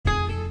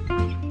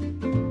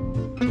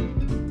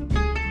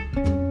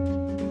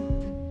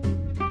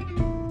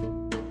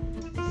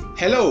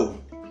Hello,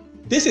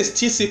 this is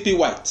TCP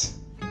White.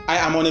 I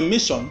am on a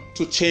mission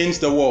to change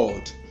the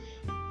world.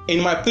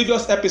 In my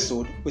previous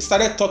episode, we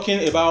started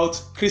talking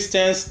about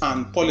Christians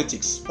and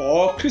politics,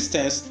 or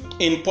Christians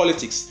in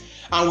politics.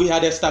 And we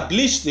had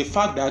established the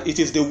fact that it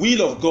is the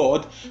will of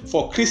God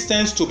for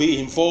Christians to be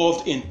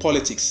involved in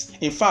politics.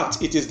 In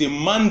fact, it is the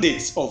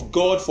mandate of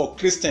God for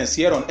Christians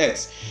here on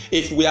earth.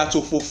 If we are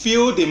to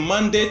fulfill the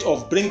mandate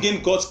of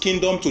bringing God's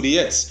kingdom to the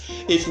earth,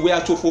 if we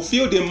are to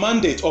fulfill the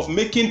mandate of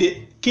making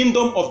the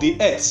kingdom of the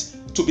earth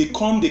to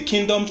become the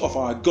kingdom of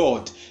our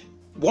God,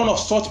 one of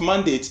such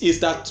mandates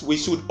is that we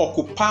should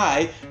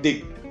occupy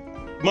the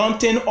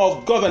mountain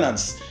of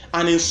governance.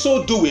 And in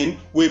so doing,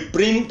 we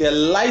bring the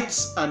light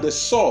and the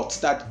salt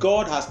that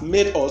God has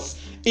made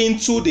us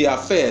into the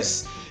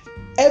affairs.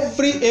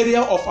 Every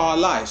area of our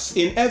lives,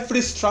 in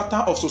every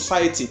strata of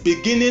society,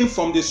 beginning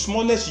from the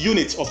smallest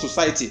unit of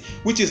society,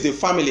 which is the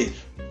family,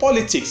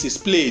 politics is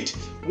played.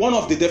 One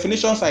of the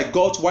definitions I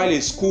got while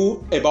in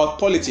school about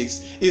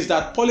politics is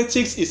that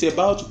politics is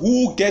about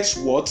who gets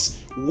what,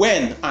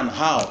 when, and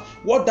how.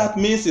 What that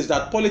means is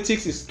that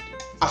politics is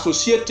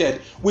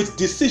associated with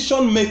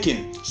decision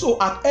making.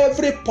 So at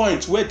every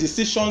point where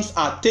decisions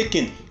are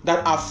taken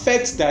that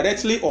affect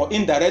directly or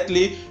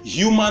indirectly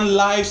human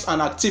lives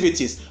and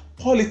activities,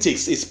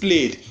 politics is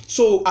played.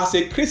 So as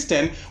a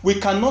Christian, we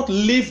cannot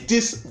leave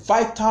this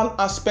vital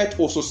aspect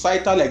of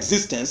societal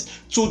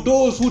existence to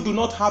those who do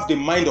not have the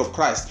mind of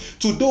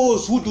Christ, to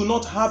those who do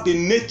not have the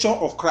nature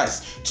of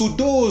Christ, to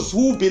those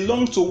who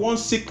belong to one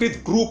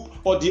secret group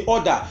or the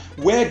other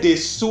where they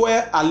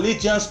swear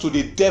allegiance to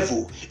the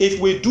devil. If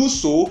we do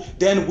so,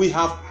 then we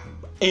have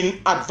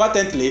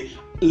inadvertently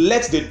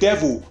let the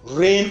devil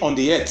reign on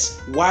the earth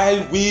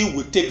while we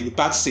will take the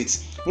back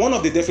seat. One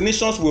of the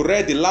definitions we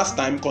read the last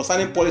time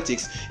concerning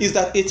politics is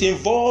that it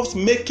involves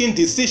making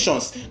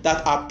decisions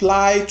that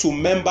apply to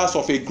members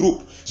of a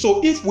group.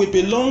 So if we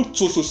belong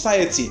to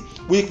society,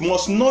 we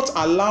must not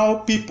allow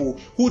people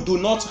who do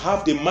not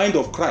have the mind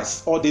of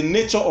Christ or the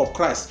nature of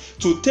Christ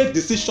to take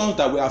decisions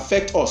that will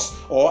affect us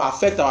or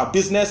affect our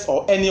business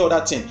or any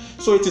other thing.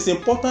 So it is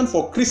important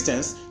for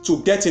Christians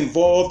to get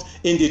involved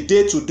in the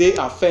day-to-day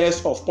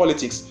affairs of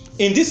politics.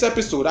 In this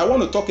episode, I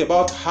want to talk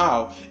about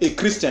how a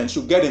Christian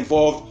should get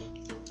involved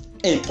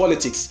in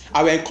politics.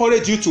 I will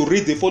encourage you to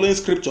read the following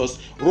scriptures: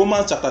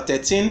 Romans chapter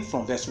 13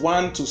 from verse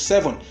 1 to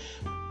 7.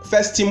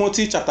 1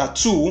 Timothy chapter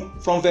 2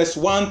 from verse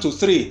 1 to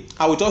 3.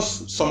 I will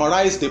just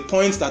summarize the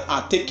points that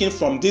are taken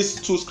from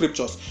these two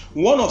scriptures.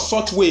 One of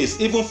such ways,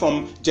 even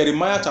from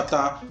Jeremiah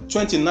chapter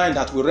 29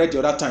 that we read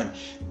the other time,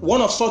 one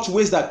of such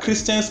ways that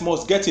Christians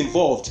must get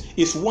involved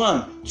is,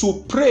 one,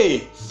 to pray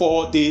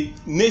for the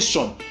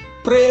nation.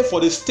 Pray for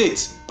the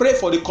state, pray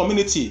for the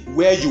community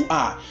where you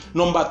are.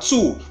 Number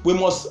two, we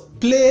must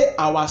play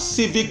our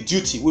civic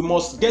duty. We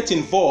must get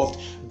involved.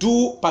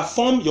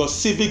 Perform your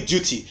civic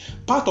duty.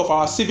 Part of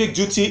our civic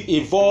duty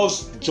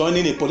involves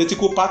joining a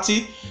political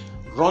party,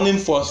 running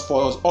for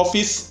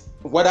office,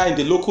 whether in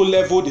the local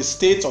level, the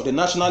state, or the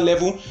national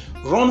level.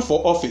 Run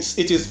for office.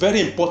 It is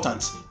very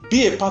important.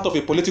 Be a part of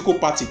a political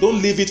party.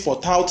 Don't leave it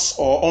for touts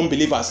or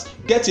unbelievers.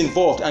 Get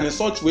involved, and in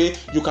such way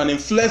you can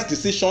influence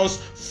decisions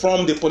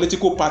from the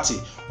political party.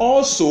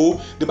 Also,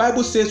 the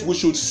Bible says we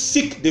should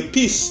seek the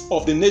peace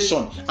of the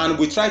nation, and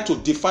we try to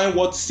define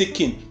what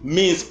seeking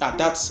means at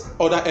that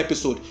other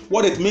episode.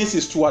 What it means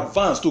is to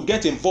advance, to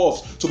get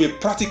involved, to be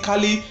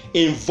practically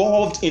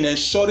involved in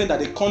ensuring that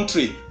the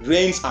country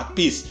reigns at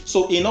peace.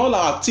 So in all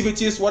our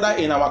activities, whether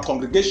in our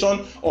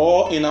congregation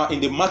or in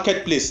the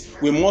marketplace,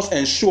 we must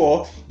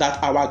ensure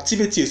that our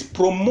activities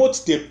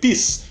promote the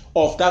peace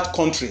of that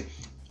country.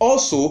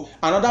 Also,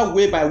 another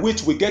way by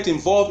which we get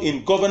involved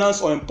in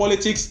governance or in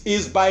politics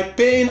is by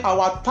paying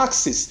our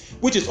taxes,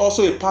 which is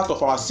also a part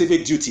of our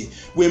civic duty.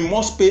 We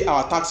must pay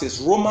our taxes.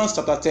 Romans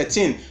chapter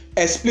 13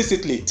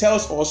 explicitly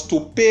tells us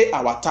to pay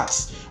our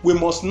tax. We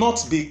must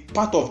not be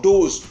part of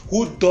those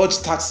who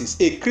dodge taxes.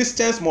 A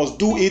Christian must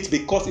do it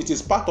because it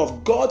is part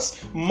of God's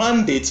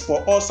mandate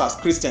for us as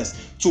Christians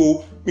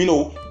to,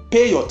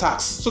 pay your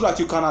tax so that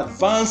you can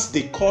advance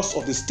the cause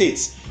of the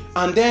state,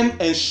 and then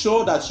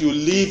ensure that you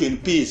live in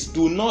peace.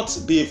 Do not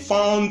be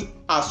found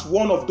as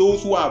one of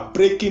those who are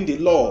breaking the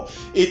law.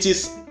 It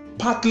is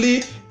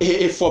partly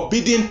a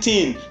forbidden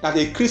thing that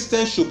a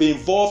Christian should be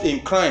involved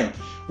in crime,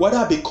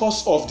 whether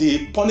because of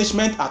the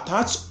punishment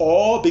attached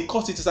or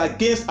because it is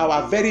against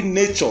our very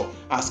nature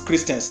as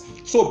Christians.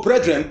 So,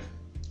 brethren,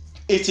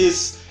 it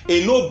is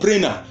a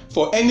no-brainer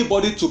for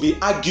anybody to be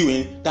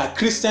arguing that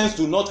Christians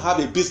do not have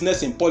a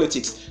business in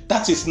politics.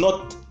 That is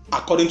not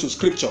according to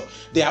scripture.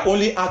 They are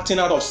only acting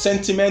out of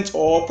sentiment,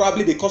 or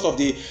probably because of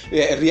the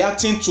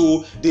reacting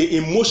to the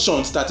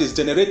emotions that is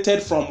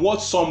generated from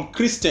what some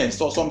Christians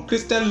or some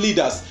Christian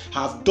leaders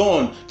have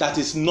done that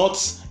is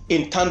not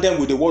in tandem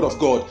with the word of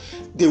God.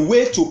 The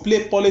way to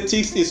play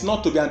politics is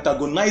not to be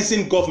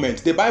antagonizing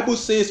government. The Bible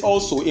says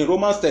also in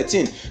Romans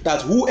 13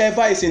 that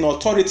whoever is in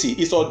authority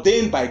is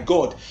ordained by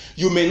God.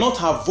 You may not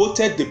have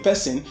voted the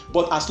person,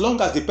 but as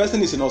long as the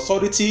person is in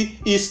authority,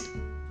 is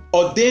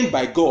ordained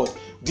by God.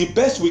 the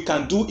best we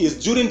can do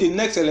is during the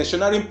next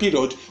electionary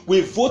period,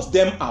 we vote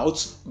them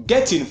out,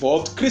 get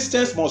involved.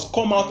 Christians must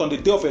come out on the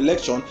day of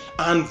election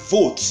and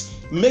vote.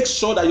 Make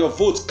sure that your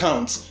vote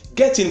counts.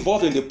 Get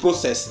involved in the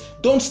process.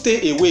 Don't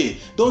stay away.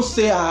 Don't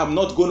say, I'm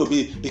not going to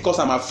be because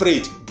I'm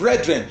afraid.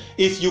 Brethren,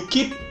 if you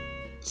keep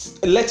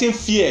letting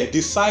fear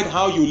decide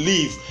how you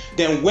live,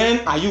 then when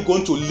are you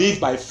going to live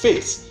by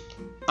faith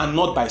and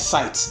not by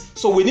sight?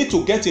 So we need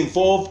to get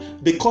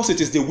involved because it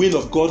is the will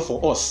of God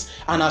for us.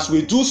 And as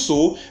we do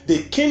so,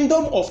 the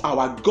kingdom of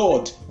our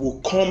God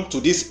will come to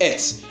this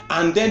earth,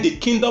 and then the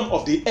kingdom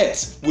of the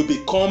earth will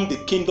become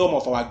the kingdom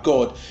of our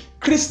God.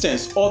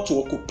 Christians ought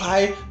to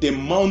occupy the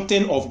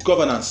mountain of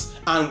governance,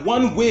 and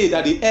one way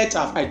that the earth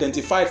have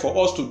identified for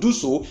us to do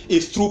so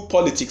is through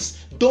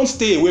politics. Don't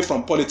stay away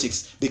from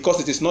politics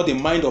because it is not the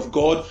mind of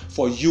God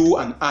for you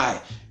and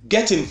I.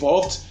 Get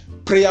involved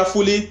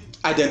prayerfully,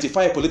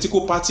 identify a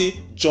political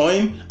party,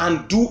 join,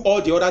 and do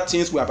all the other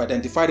things we have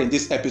identified in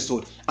this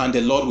episode, and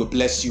the Lord will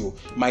bless you.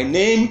 My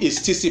name is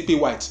TCP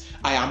White.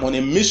 I am on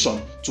a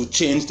mission to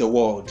change the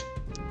world.